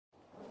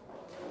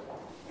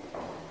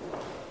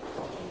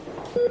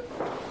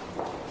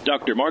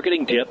Dr.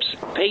 Marketing Tips,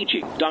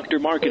 paging Dr.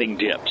 Marketing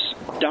Tips.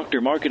 Dr.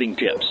 Marketing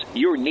Tips,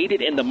 you're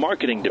needed in the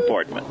marketing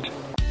department.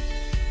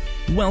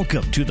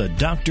 Welcome to the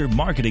Dr.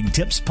 Marketing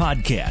Tips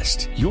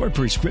Podcast, your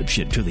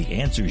prescription to the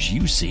answers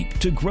you seek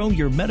to grow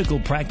your medical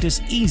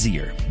practice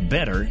easier,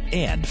 better,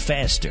 and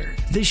faster.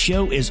 This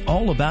show is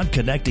all about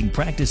connecting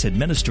practice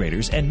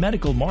administrators and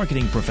medical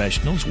marketing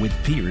professionals with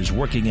peers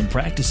working in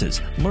practices,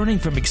 learning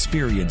from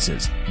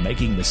experiences,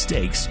 making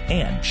mistakes,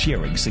 and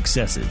sharing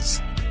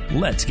successes.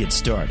 Let's get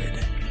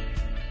started.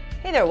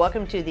 Hey there,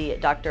 welcome to the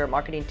Dr.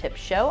 Marketing Tips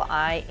Show.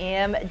 I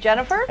am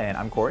Jennifer. And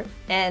I'm Corey.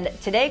 And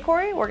today,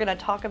 Corey, we're going to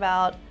talk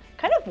about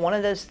kind of one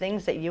of those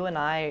things that you and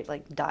I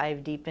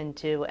dive deep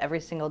into every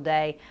single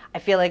day. I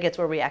feel like it's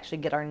where we actually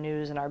get our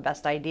news and our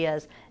best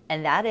ideas,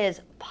 and that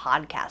is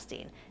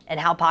podcasting and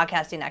how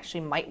podcasting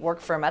actually might work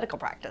for a medical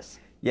practice.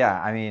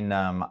 Yeah, I mean,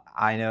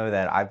 I know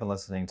that I've been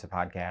listening to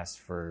podcasts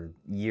for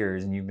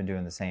years, and you've been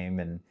doing the same,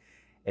 and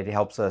it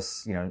helps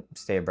us,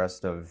 stay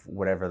abreast of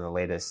whatever the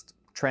latest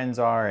trends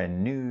are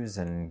and news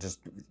and just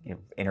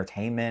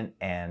entertainment.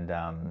 And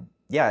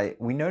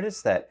we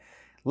noticed that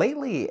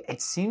lately,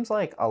 it seems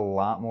like a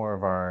lot more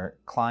of our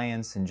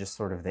clients and just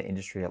sort of the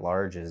industry at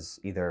large is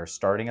either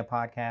starting a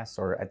podcast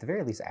or at the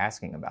very least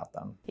asking about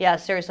them. Yeah,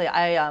 seriously,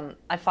 I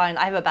find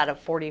I have about a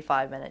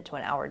 45-minute to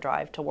an hour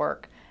drive to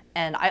work,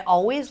 and I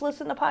always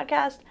listen to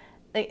podcasts,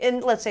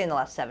 let's say in the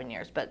last 7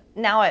 years, but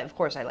now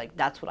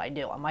that's what I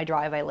do. On my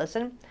drive, I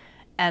listen,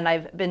 and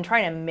I've been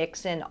trying to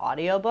mix in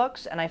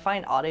audiobooks, and I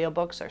find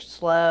audiobooks are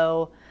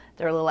slow,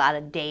 they're a little out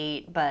of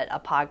date, but a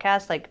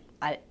podcast,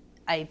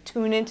 I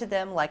tune into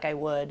them like I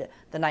would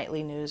the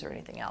nightly news or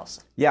anything else.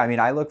 Yeah, I mean,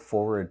 I look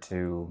forward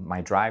to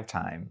my drive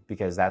time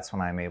because that's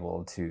when I'm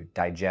able to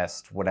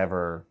digest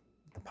whatever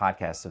the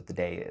podcast of the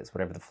day is,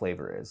 whatever the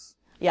flavor is.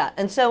 Yeah,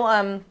 and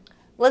so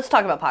let's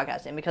talk about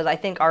podcasting because I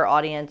think our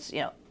audience,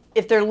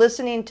 if they're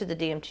listening to the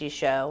DMT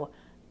show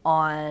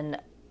on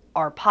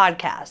our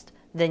podcast,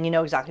 then you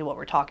know exactly what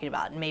we're talking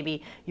about. And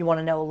maybe you want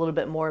to know a little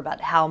bit more about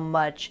how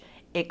much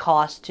it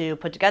costs to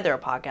put together a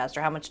podcast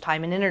or how much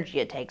time and energy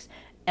it takes.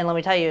 And let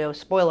me tell you,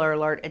 spoiler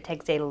alert, it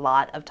takes a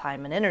lot of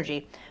time and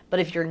energy.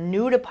 But if you're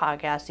new to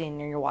podcasting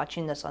and you're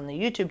watching this on the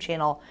YouTube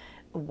channel,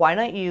 why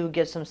don't you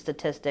give some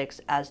statistics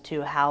as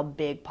to how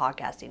big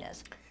podcasting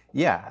is?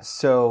 Yeah,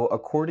 so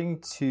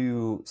according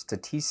to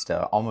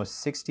Statista,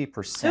 almost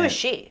 60%... Who is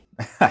she?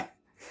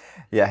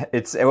 Yeah,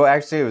 it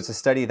was a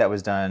study that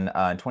was done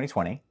in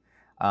 2020.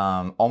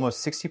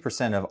 Almost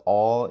 60% of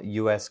all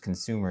U.S.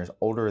 consumers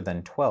older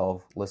than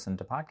 12 listen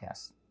to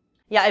podcasts.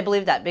 Yeah, I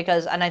believe that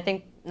because, and I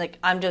think,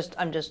 I'm just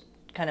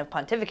kind of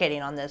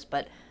pontificating on this,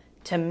 but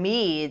to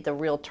me, the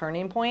real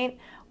turning point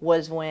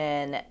was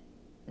when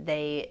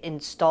they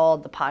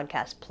installed the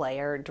podcast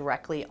player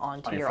directly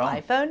onto your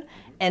iPhone.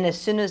 And as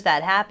soon as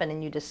that happened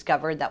and you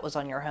discovered that was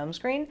on your home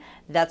screen,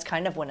 that's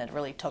kind of when it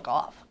really took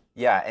off.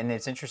 Yeah, and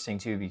it's interesting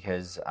too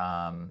because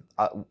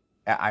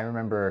I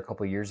remember a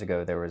couple of years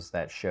ago there was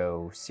that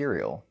show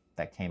Serial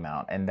that came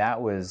out, and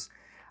that was...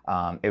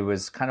 it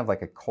was kind of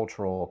like a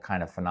cultural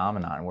kind of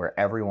phenomenon where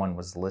everyone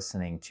was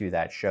listening to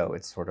that show.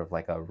 It's sort of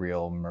like a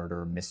real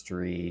murder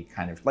mystery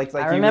kind of like.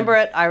 I remember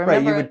it.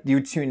 You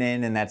would tune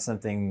in, and that's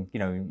something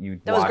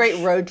you'd. That was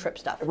great road trip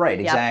stuff. Right,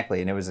 exactly.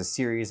 Yep. And it was a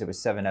series. It was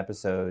 7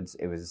 episodes.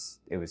 It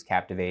was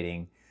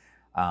captivating,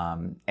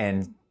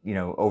 and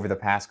over the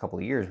past couple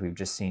of years, we've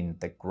just seen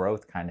the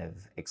growth kind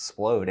of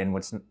explode. And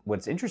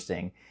what's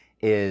interesting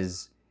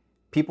is,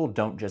 people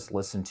don't just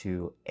listen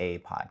to a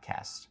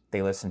podcast.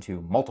 They listen to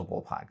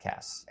multiple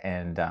podcasts.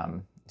 And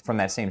from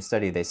that same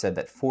study, they said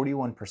that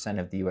 41%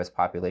 of the U.S.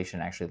 population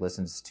actually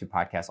listens to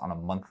podcasts on a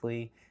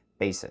monthly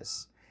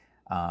basis.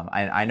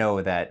 I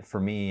know that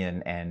for me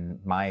and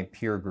my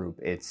peer group,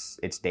 it's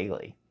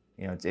daily.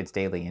 It's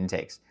daily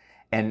intakes.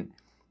 And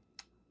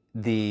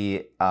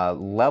the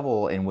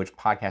level in which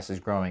podcast is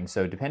growing,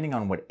 so depending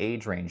on what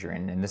age range you're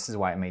in, and this is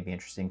why it may be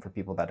interesting for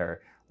people that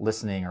are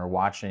listening or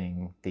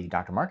watching the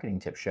Dr. Marketing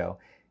Tips show,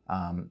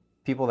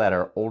 people that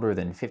are older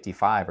than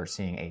 55 are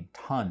seeing a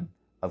ton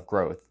of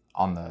growth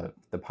on the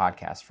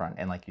podcast front.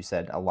 And like you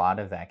said, a lot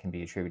of that can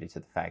be attributed to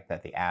the fact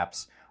that the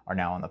apps are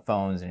now on the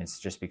phones and it's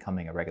just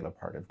becoming a regular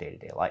part of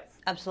day-to-day life.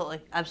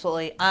 Absolutely.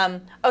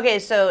 Okay,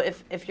 so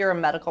if you're a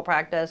medical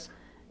practice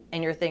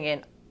and you're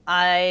thinking,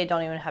 I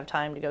don't even have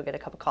time to go get a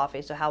cup of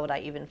coffee, so how would I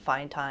even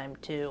find time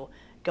to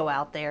go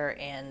out there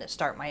and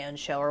start my own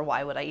show, or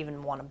why would I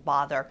even want to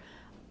bother?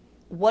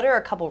 What are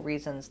a couple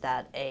reasons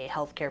that a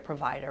healthcare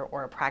provider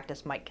or a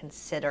practice might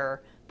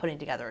consider putting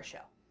together a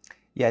show?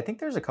 Yeah, I think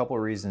there's a couple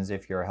of reasons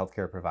if you're a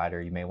healthcare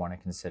provider, you may want to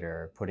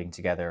consider putting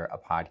together a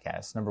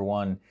podcast. Number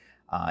one,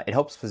 it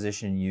helps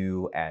position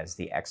you as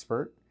the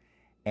expert,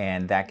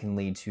 and that can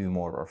lead to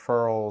more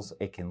referrals.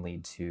 It can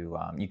lead to,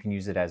 you can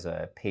use it as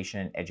a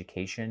patient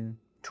education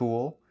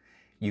tool.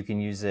 You can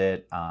use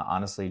it,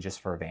 honestly,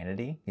 just for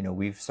vanity.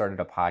 We've started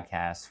a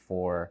podcast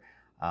for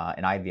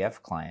an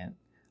IVF client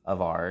of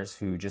ours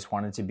who just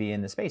wanted to be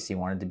in the space. He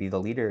wanted to be the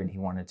leader, and he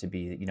wanted to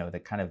be, the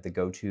kind of the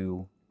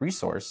go-to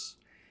resource.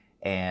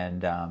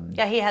 And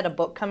yeah, he had a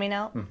book coming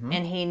out,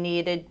 and he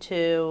needed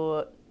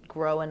to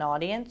grow an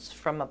audience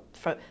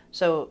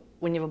so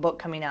when you have a book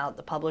coming out,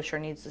 the publisher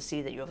needs to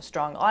see that you have a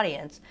strong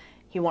audience.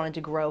 He wanted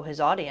to grow his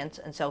audience,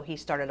 and so he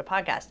started a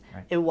podcast.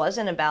 Right. It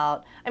wasn't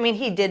about, I mean,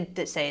 he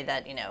did say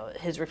that,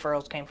 his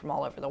referrals came from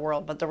all over the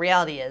world, but the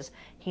reality is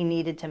he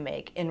needed to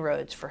make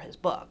inroads for his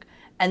book.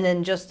 And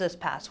then just this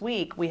past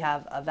week, we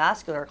have a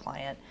vascular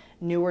client,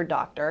 newer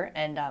doctor,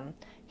 and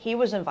he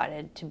was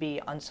invited to be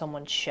on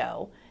someone's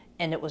show,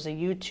 and it was a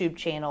YouTube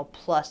channel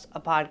plus a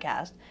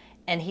podcast.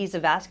 And he's a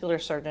vascular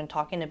surgeon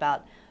talking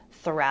about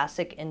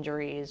thoracic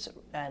injuries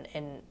and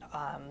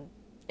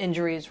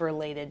injuries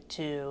related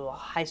to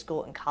high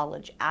school and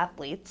college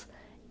athletes.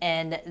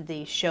 And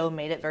the show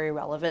made it very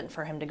relevant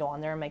for him to go on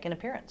there and make an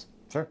appearance.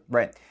 Sure,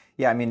 right.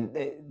 Yeah, I mean,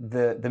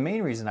 the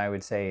main reason I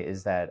would say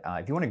is that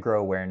if you want to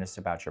grow awareness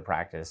about your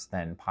practice,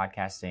 then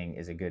podcasting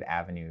is a good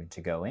avenue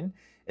to go in,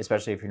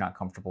 especially if you're not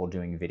comfortable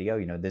doing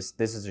video. This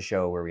is a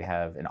show where we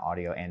have an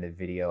audio and a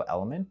video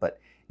element, but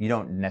you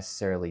don't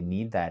necessarily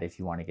need that if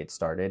you want to get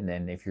started.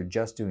 And if you're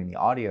just doing the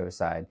audio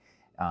side,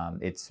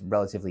 it's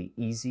relatively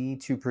easy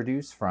to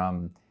produce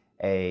from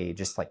a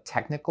just like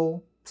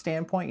technical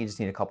standpoint. You just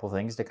need a couple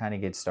things to kind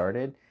of get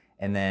started.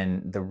 And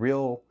then the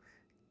real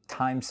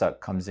time suck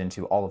comes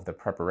into all of the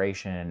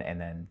preparation and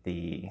then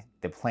the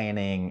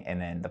planning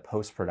and then the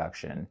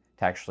post-production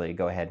to actually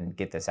go ahead and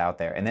get this out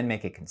there and then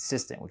make it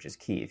consistent, which is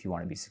key if you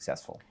want to be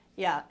successful.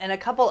 Yeah, and a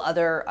couple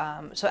other,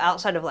 so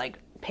outside of like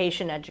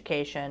patient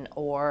education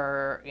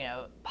or,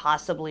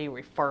 possibly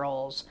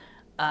referrals,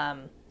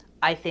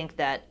 I think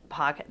that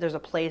there's a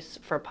place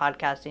for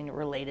podcasting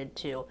related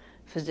to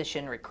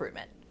physician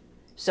recruitment.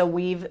 So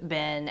we've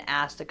been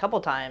asked a couple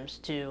times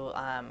to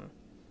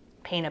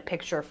paint a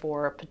picture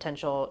for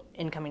potential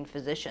incoming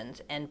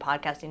physicians, and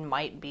podcasting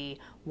might be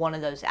one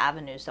of those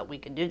avenues that we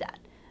could do that.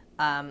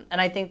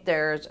 And I think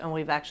and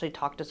we've actually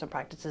talked to some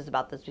practices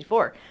about this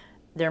before,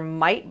 there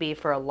might be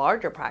for a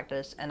larger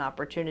practice an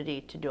opportunity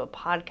to do a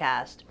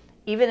podcast,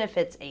 even if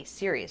it's a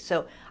series.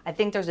 So I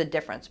think there's a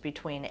difference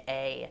between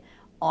a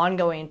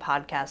ongoing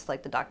podcast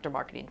like the Dr.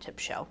 Marketing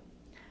Tips Show,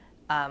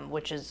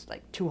 which is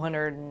like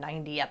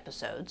 290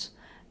 episodes,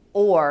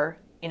 or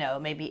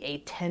maybe a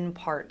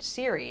 10-part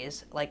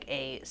series like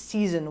a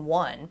season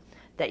 1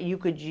 that you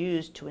could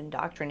use to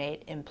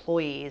indoctrinate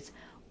employees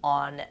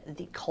on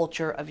the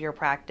culture of your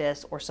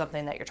practice or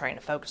something that you're trying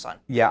to focus on.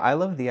 Yeah, I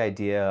love the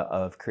idea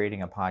of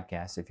creating a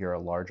podcast if you're a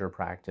larger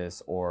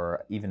practice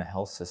or even a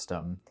health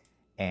system,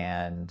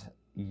 and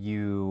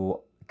you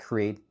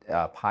create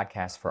a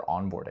podcast for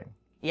onboarding.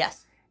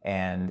 Yes.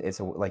 And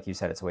like you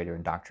said, it's a way to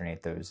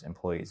indoctrinate those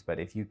employees. But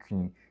if you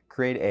can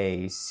create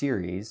a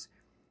series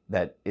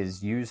that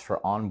is used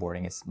for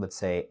onboarding, it's, let's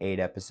say, 8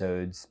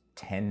 episodes,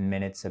 10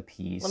 minutes a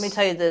piece. Let me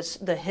tell you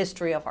the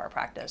history of our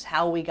practice,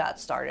 how we got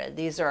started.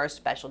 These are our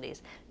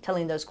specialties,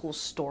 telling those cool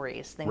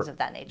stories, things of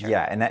that nature.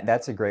 Yeah, and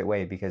that's a great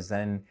way, because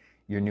then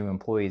your new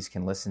employees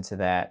can listen to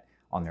that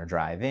on their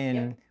drive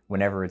in,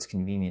 whenever it's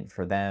convenient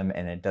for them,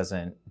 and it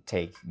doesn't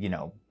take,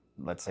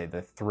 let's say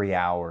the 3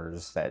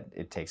 hours that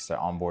it takes to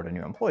onboard a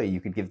new employee. You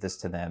could give this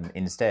to them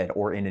instead,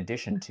 or in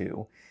addition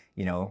to.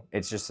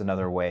 It's just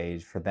another way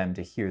for them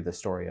to hear the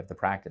story of the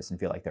practice and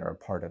feel like they're a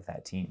part of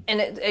that team. And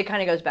it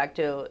kind of goes back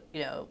to,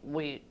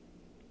 we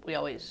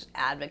always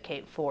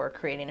advocate for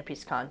creating a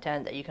piece of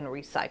content that you can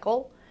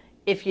recycle.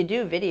 If you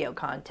do video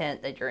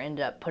content that you end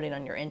up putting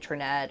on your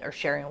intranet or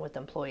sharing with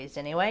employees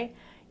anyway,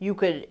 you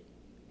could,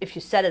 if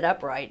you set it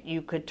up right,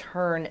 you could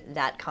turn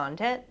that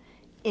content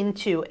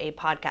into a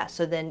podcast.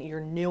 So then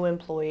your new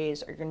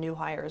employees or your new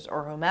hires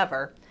or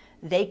whomever,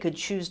 they could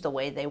choose the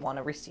way they want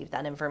to receive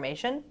that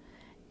information.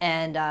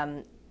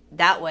 And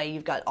that way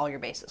you've got all your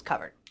bases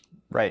covered.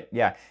 Right,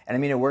 yeah. And I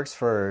mean, it works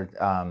for,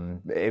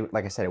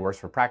 like I said, it works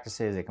for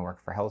practices, it can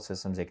work for health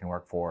systems, it can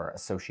work for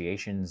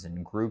associations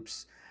and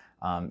groups.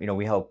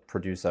 We help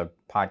produce a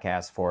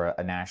podcast for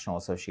a national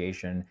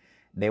association.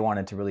 They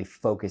wanted to really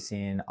focus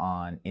in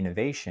on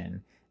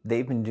innovation.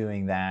 They've been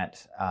doing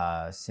that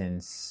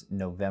since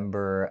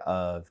November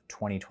of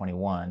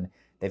 2021.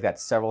 They've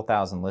got several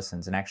thousand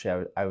listens. And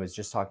actually, I was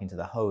just talking to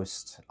the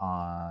host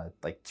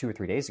like 2 or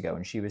 3 days ago,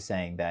 and she was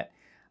saying that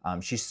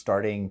she's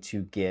starting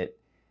to get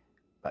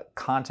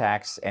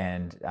contacts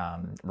and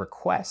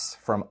requests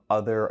from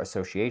other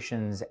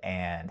associations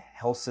and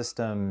health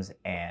systems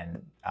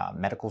and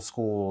medical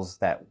schools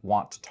that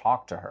want to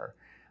talk to her.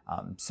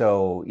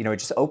 So, it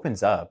just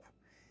opens up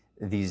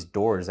these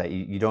doors that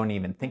you don't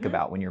even think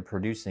about when you're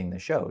producing the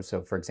show.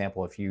 So, for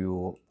example, if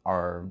you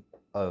are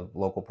a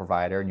local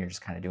provider and you're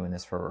just kind of doing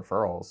this for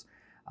referrals,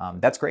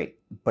 that's great,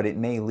 but it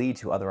may lead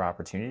to other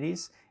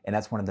opportunities, and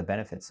that's one of the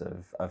benefits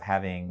of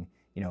having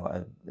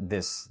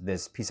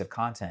this piece of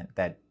content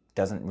that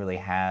doesn't really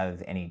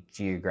have any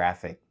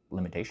geographic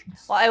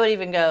limitations. Well, I would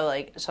even go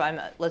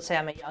let's say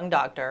I'm a young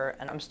doctor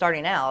and I'm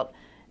starting out.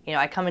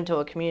 I come into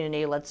a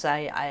community. Let's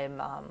say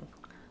I'm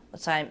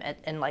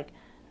in like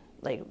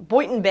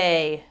Boynton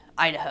Bay,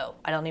 Idaho.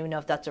 I don't even know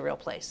if that's a real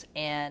place.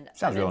 And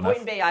Sounds I'm real in enough.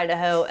 Boynton Bay,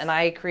 Idaho, and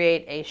I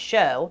create a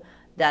show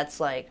that's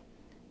like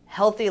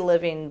healthy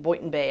living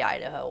Boynton Bay,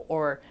 Idaho,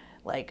 or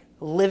like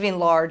living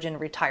large in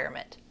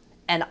retirement.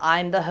 And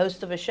I'm the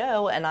host of a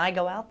show, and I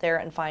go out there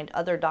and find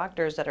other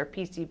doctors that are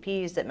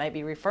PCPs that might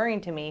be referring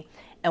to me,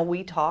 and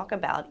we talk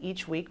about,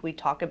 each week we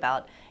talk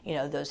about,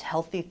 those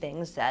healthy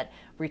things that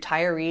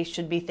retirees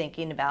should be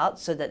thinking about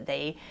so that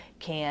they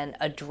can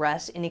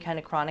address any kind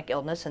of chronic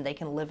illness and they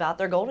can live out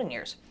their golden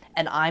years.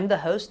 And I'm the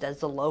host as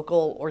the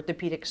local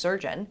orthopedic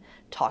surgeon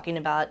talking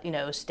about,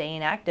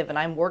 staying active, and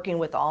I'm working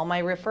with all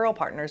my referral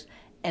partners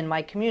and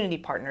my community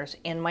partners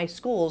and my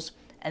schools,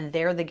 and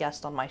they're the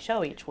guest on my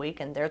show each week,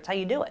 and that's how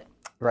you do it.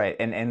 Right,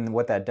 and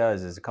what that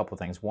does is a couple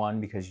things.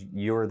 One, because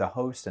you're the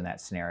host in that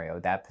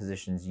scenario, that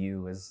positions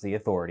you as the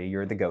authority,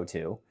 you're the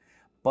go-to,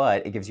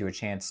 but it gives you a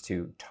chance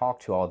to talk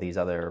to all these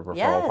other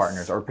referral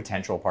partners or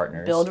potential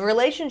partners. Build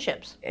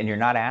relationships. And you're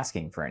not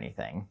asking for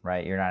anything,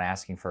 right? You're not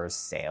asking for a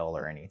sale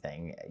or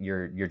anything.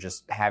 You're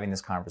just having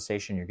this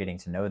conversation, you're getting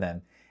to know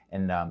them.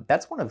 And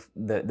that's one of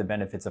the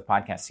benefits of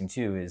podcasting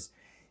too, is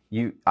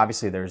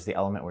obviously there's the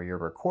element where you're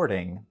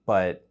recording,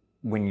 but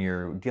when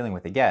you're dealing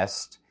with a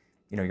guest,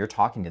 you're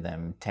talking to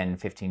them 10,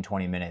 15,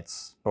 20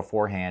 minutes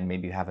beforehand.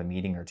 Maybe you have a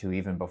meeting or two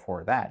even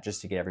before that,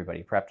 just to get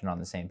everybody prepped and on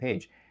the same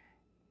page.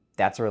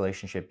 That's a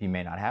relationship you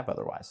may not have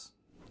otherwise.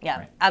 Yeah,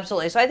 right?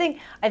 Absolutely. So I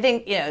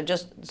think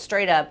just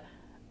straight up,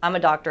 I'm a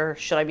doctor.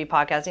 Should I be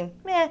podcasting?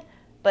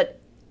 But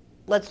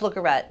let's look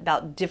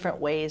about different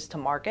ways to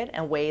market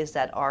and ways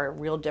that are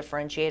real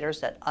differentiators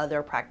that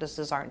other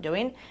practices aren't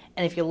doing.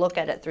 And if you look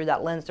at it through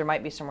that lens, there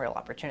might be some real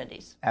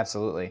opportunities.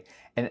 Absolutely.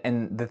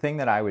 And the thing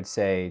that I would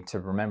say to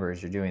remember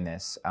as you're doing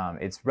this,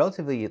 it's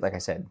relatively, like I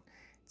said,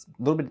 it's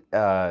a little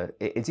bit,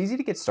 it's easy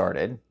to get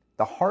started.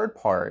 The hard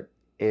part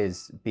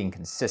is being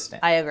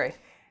consistent. I agree.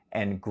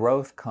 And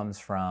growth comes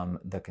from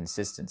the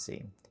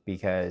consistency,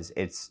 because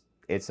it's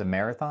a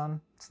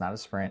marathon. It's not a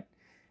sprint.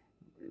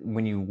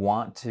 When you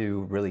want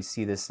to really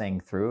see this thing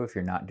through, if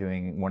you're not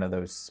doing one of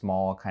those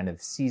small kind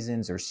of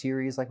seasons or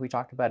series like we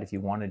talked about, if you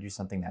want to do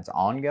something that's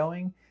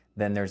ongoing,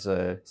 then there's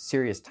a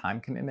serious time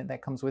commitment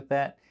that comes with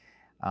that.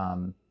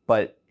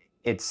 But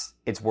it's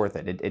worth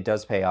it. It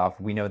does pay off.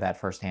 We know that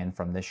firsthand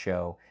from this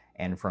show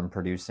and from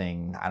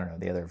producing, I don't know,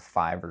 the other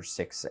 5 or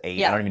 6, 8.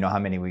 Yeah. I don't even know how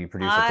many we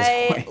produce at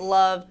this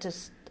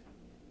point.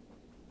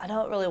 I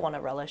don't really want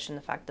to relish in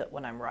the fact that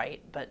when I'm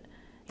right, but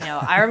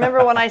I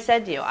remember when I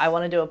said to you, I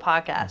want to do a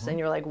podcast, and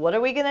you're like, what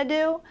are we going to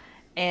do?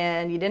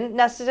 And you didn't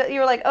necessarily, you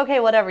were like, okay,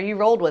 whatever. You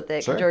rolled with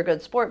it because you're a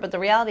good sport. But the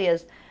reality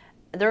is,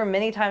 there were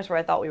many times where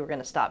I thought we were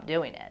going to stop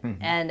doing it.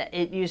 Mm-hmm. And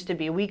it used to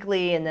be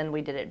weekly, and then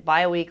we did it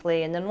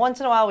bi-weekly, and then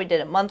once in a while we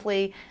did it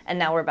monthly, and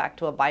now we're back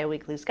to a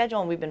bi-weekly schedule,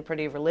 and we've been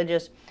pretty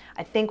religious.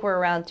 I think we're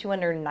around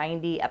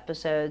 290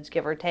 episodes,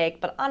 give or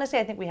take. But honestly,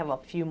 I think we have a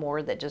few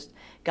more that just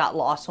got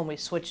lost when we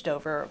switched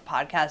over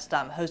podcast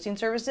hosting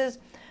services.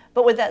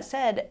 But with that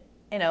said,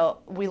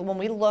 when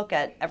we look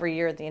at every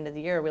year at the end of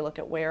the year, we look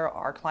at where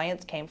our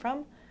clients came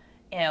from.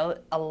 A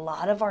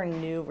lot of our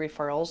new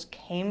referrals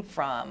came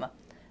from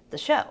the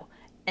show.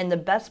 And the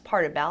best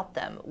part about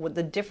them, with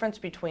the difference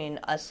between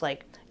us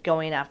like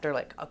going after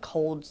like a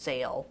cold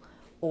sale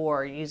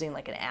or using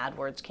like an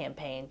AdWords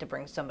campaign to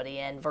bring somebody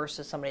in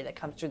versus somebody that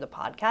comes through the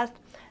podcast,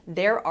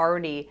 they're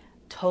already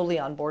totally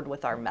on board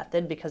with our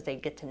method because they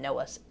get to know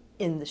us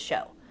in the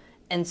show.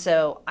 And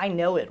so I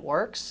know it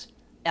works.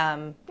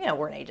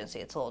 We're an agency.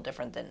 It's a little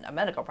different than a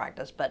medical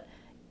practice, but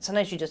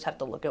sometimes you just have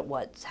to look at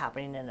what's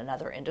happening in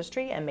another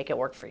industry and make it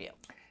work for you.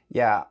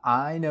 Yeah,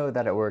 I know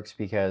that it works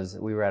because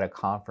we were at a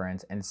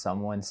conference and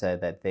someone said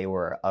that they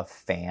were a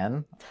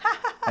fan.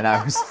 And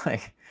I was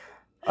like,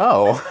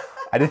 oh,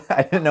 I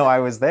didn't know I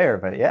was there,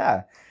 but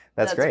yeah.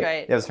 That's great.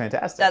 It was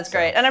fantastic. That's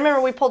great. And I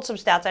remember we pulled some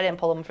stats. I didn't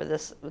pull them for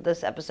this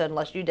episode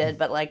unless you did.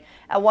 But like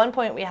at one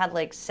point we had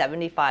like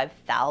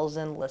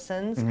 75,000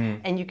 listens,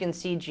 and you can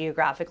see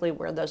geographically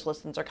where those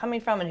listens are coming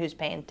from and who's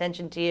paying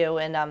attention to you.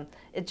 And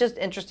it's just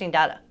interesting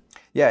data.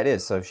 Yeah, it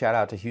is. So shout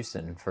out to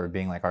Houston for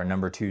being like our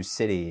number 2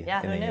 city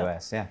in the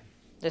U.S. Yeah.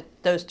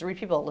 Those 3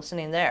 people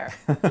listening there.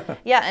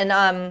 Yeah,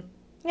 and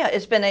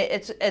it's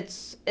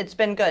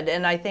been good.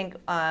 And I think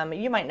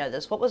you might know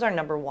this. What was our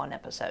number 1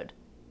 episode?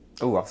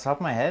 Oh, off the top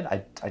of my head,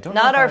 I don't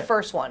know. Not our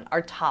first one,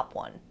 our top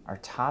one. Our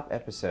top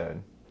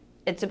episode.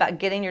 It's about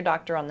getting your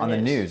doctor on the news.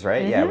 On the news,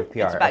 right? Mm-hmm. Yeah, with PR.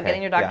 It's about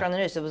getting your doctor on the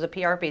news. It was a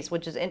PR piece,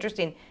 which is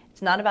interesting.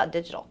 It's not about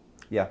digital.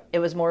 Yeah. It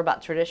was more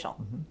about traditional,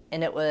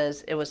 and it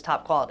was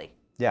top quality.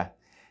 Yeah.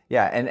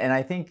 Yeah, and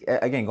I think,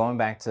 again, going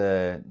back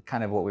to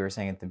kind of what we were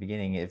saying at the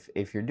beginning,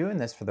 if you're doing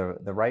this for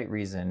the right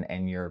reason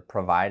and you're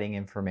providing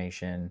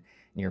information and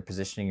you're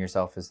positioning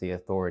yourself as the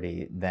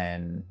authority,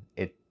 then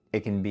it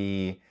can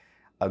be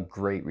a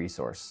great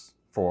resource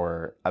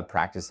for a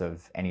practice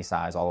of any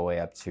size, all the way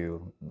up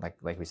to,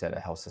 like we said, a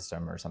health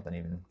system or something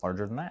even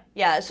larger than that.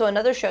 Yeah, so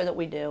another show that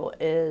we do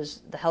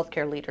is the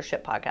Healthcare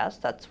Leadership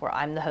Podcast. That's where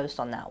I'm the host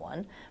on that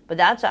one. But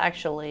that's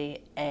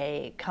actually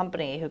a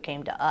company who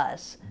came to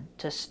us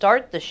to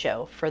start the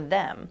show for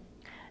them.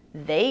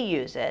 They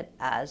use it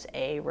as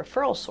a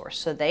referral source.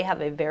 So they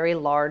have a very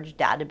large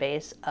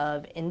database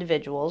of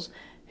individuals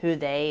who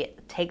they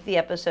take the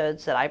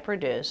episodes that I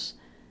produce,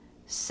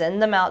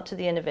 send them out to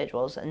the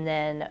individuals, and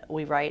then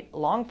we write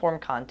long-form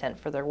content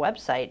for their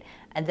website,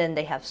 and then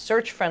they have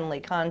search-friendly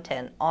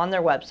content on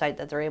their website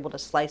that they're able to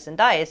slice and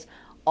dice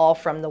all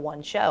from the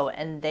one show.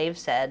 And they've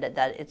said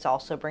that it's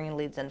also bringing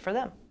leads in for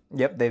them.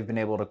 Yep, they've been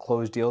able to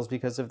close deals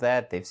because of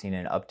that. They've seen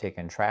an uptick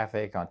in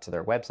traffic onto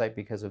their website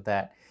because of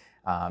that.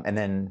 And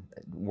then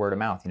word of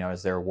mouth,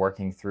 as they're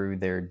working through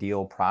their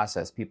deal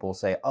process, people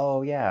say,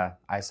 oh yeah,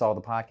 I saw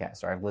the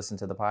podcast, or I've listened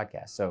to the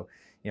podcast. So,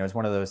 it's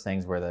one of those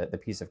things where the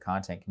piece of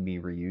content can be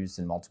reused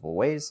in multiple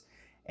ways.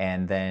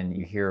 And then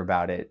you hear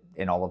about it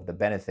in all of the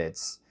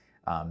benefits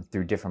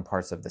through different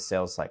parts of the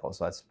sales cycle.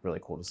 So that's really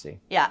cool to see.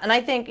 Yeah, and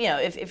I think,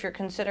 if you're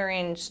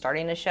considering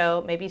starting a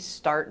show, maybe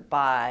start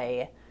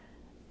by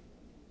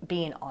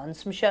being on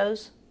some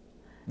shows.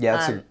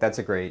 Yeah, that's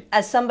a great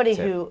As somebody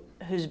tip.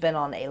 who's been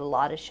on a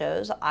lot of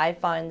shows, I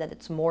find that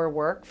it's more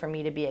work for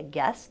me to be a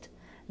guest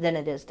than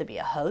it is to be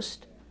a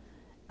host.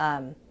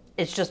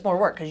 It's just more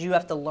work because you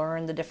have to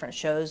learn the different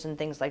shows and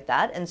things like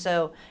that. And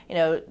so,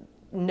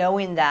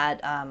 knowing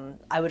that,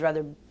 I would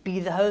rather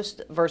be the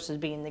host versus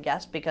being the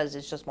guest because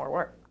it's just more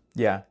work.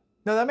 Yeah.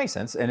 No, that makes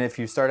sense. And if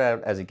you start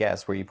out as a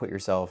guest where you put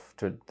yourself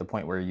to the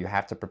point where you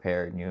have to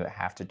prepare and you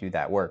have to do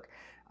that work,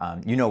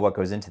 you know what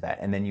goes into that.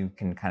 And then you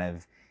can kind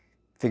of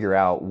figure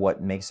out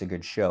what makes a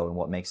good show and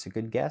what makes a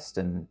good guest.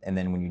 And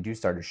then when you do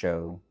start a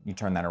show, you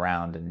turn that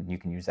around and you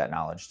can use that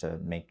knowledge to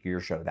make your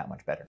show that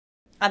much better.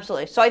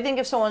 Absolutely. So I think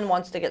if someone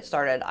wants to get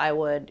started, I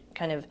would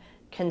kind of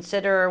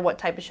consider what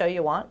type of show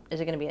you want. Is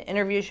it going to be an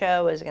interview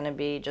show? Is it going to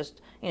be just,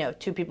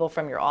 two people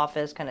from your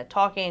office kind of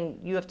talking?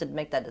 You have to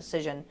make that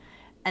decision.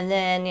 And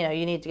then,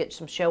 you need to get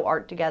some show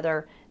art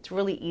together. It's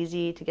really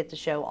easy to get the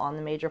show on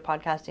the major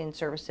podcasting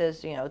services.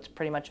 It's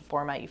pretty much a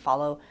format you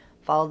follow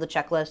the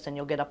checklist and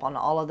you'll get up on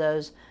all of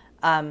those.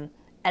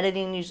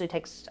 Editing usually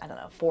takes,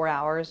 4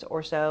 hours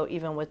or so,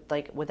 even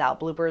without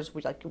bloopers.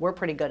 We're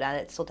pretty good at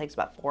it. It still takes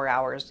about 4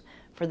 hours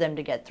for them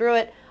to get through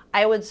it.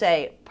 I would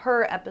say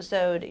per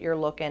episode, you're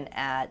looking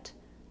at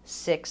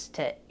 6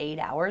 to 8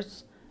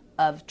 hours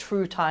of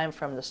true time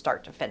from the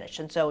start to finish.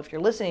 And so if you're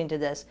listening to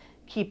this,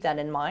 keep that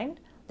in mind,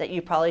 that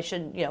you probably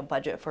should,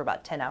 budget for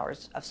about 10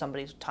 hours of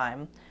somebody's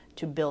time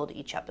to build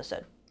each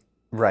episode.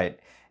 Right.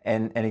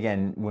 And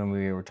again, when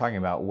we were talking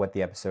about what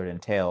the episode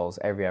entails,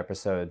 every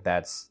episode,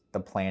 that's the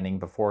planning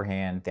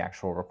beforehand, the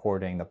actual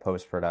recording, the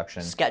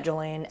post-production.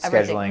 Scheduling,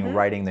 everything. Scheduling,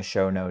 writing the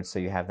show notes so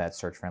you have that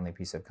search-friendly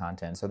piece of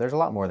content. So there's a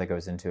lot more that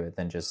goes into it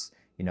than just,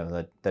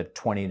 the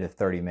 20 to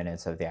 30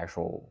 minutes of the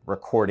actual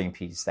recording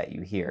piece that you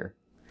hear.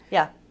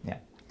 Yeah. Yeah.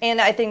 And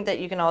I think that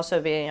you can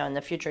also be, in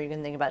the future, you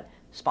can think about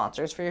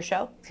sponsors for your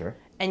show. Sure.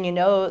 And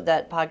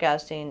that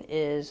podcasting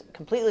is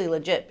completely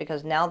legit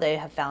because now they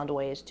have found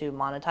ways to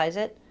monetize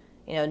it.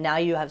 Now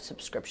you have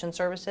subscription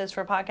services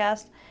for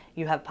podcasts.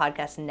 You have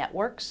podcast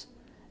networks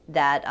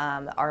that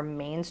are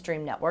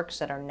mainstream networks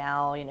that are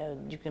now,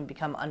 you can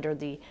become under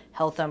the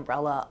health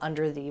umbrella,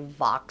 under the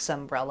Vox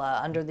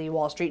umbrella, under the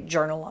Wall Street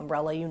Journal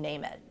umbrella, you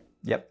name it.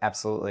 Yep,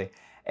 absolutely.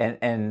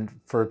 And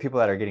for people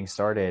that are getting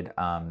started,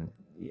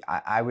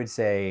 I would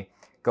say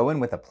go in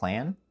with a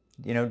plan.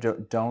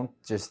 Don't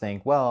just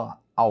think, well,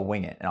 I'll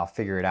wing it and I'll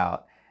figure it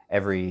out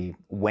every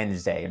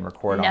Wednesday and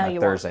record on a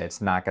Thursday. Won't. It's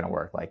not going to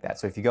work like that.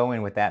 So if you go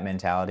in with that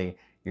mentality,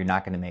 you're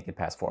not going to make it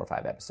past 4 or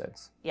 5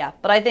 episodes. Yeah,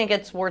 but I think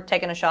it's worth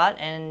taking a shot,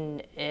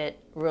 and it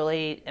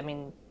really,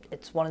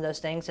 it's one of those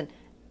things, and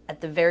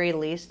at the very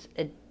least,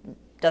 it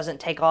doesn't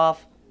take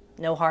off,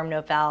 no harm,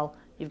 no foul.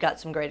 You've got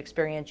some great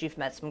experience, you've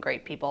met some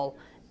great people,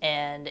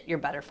 and you're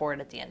better for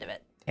it at the end of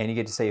it. And you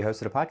get to say you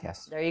hosted a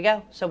podcast. There you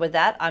go. So with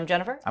that, I'm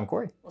Jennifer. I'm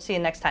Corey. We'll see you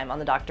next time on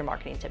the Dr.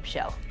 Marketing Tips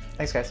Show.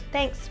 Thanks, guys.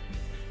 Thanks.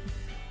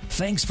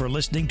 Thanks for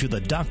listening to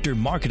the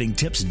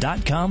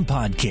drmarketingtips.com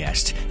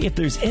podcast. If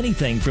there's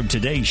anything from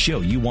today's show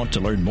you want to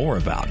learn more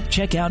about,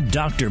 check out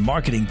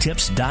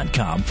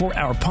drmarketingtips.com for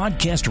our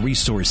podcast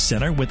resource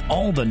center with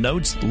all the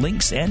notes,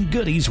 links, and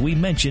goodies we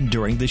mentioned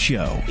during the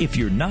show. If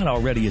you're not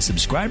already a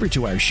subscriber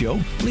to our show,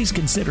 please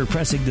consider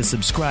pressing the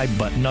subscribe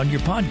button on your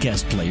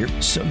podcast player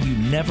so you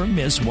never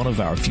miss one of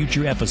our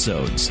future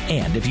episodes.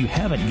 And if you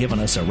haven't given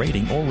us a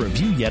rating or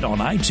review yet on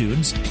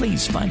iTunes,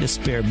 please find a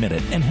spare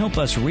minute and help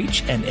us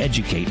reach and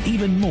educate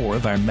even more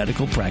of our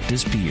medical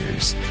practice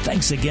peers.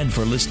 Thanks again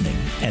for listening,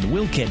 and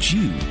we'll catch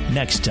you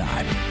next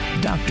time.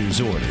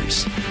 Doctor's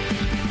Orders.